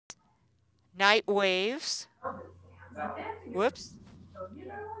Night waves. Whoops.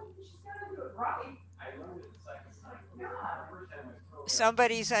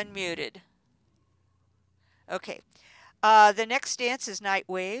 Somebody's unmuted. Okay. The next dance is Night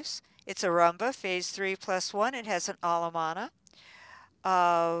Waves. It's a rumba, phase 3+1. It has an alemana.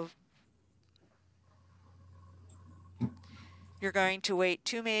 Uh, you're going to wait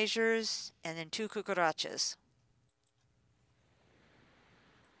 2 measures and then 2 cucarachas.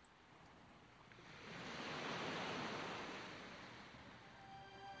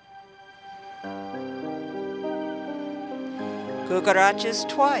 Cucarachas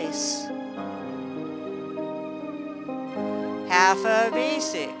twice. Half a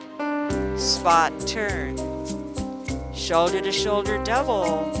basic. Spot turn. Shoulder to shoulder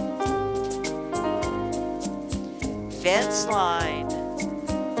double. Fence line.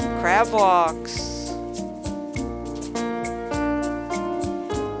 Crab walks.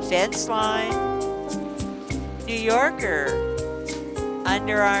 Fence line. New Yorker.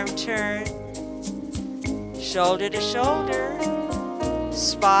 Underarm turn. Shoulder to shoulder.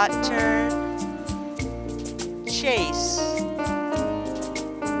 Spot turn. Chase.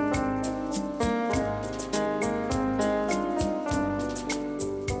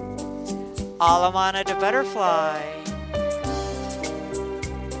 Alemana to butterfly.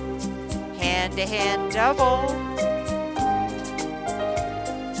 Hand-to-hand double.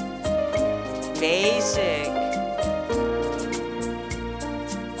 Basic.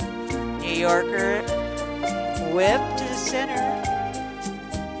 New Yorker whip to the center.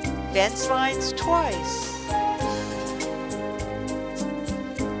 Fence lines twice.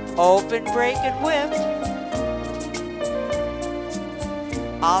 Open break and whip.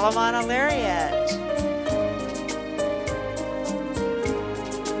 Alemana lariat.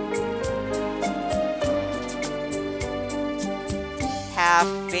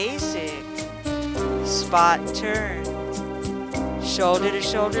 Half basic. Spot turn. Shoulder to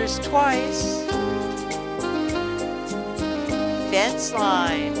shoulders twice. Fence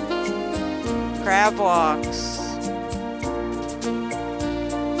line. Crab walks.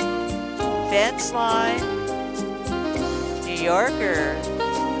 Fence line. New Yorker.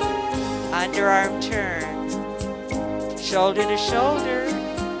 Underarm turn. Shoulder to shoulder.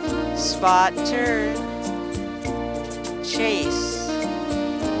 Spot turn. Chase.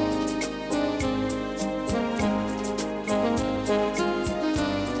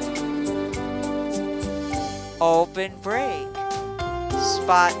 Open break.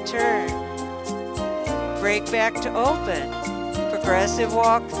 Spot turn. Break back to open. Progressive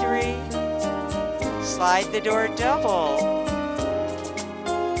walk 3. Slide the door double.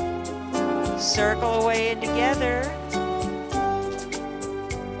 Circle away and together.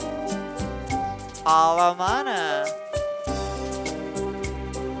 Alemana.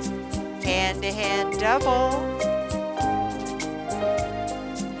 Hand-to-hand double.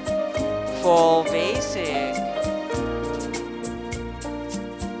 Full basic.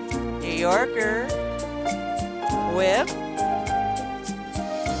 New Yorker. Whip.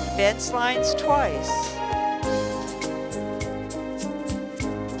 Fence lines twice.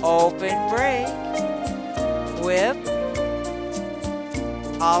 Open break. Whip.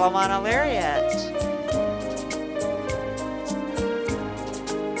 Alemana lariat.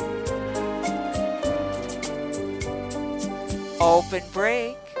 Open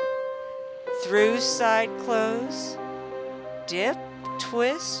break. Through side close. Dip,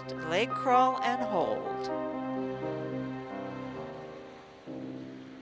 twist, leg crawl, and hold.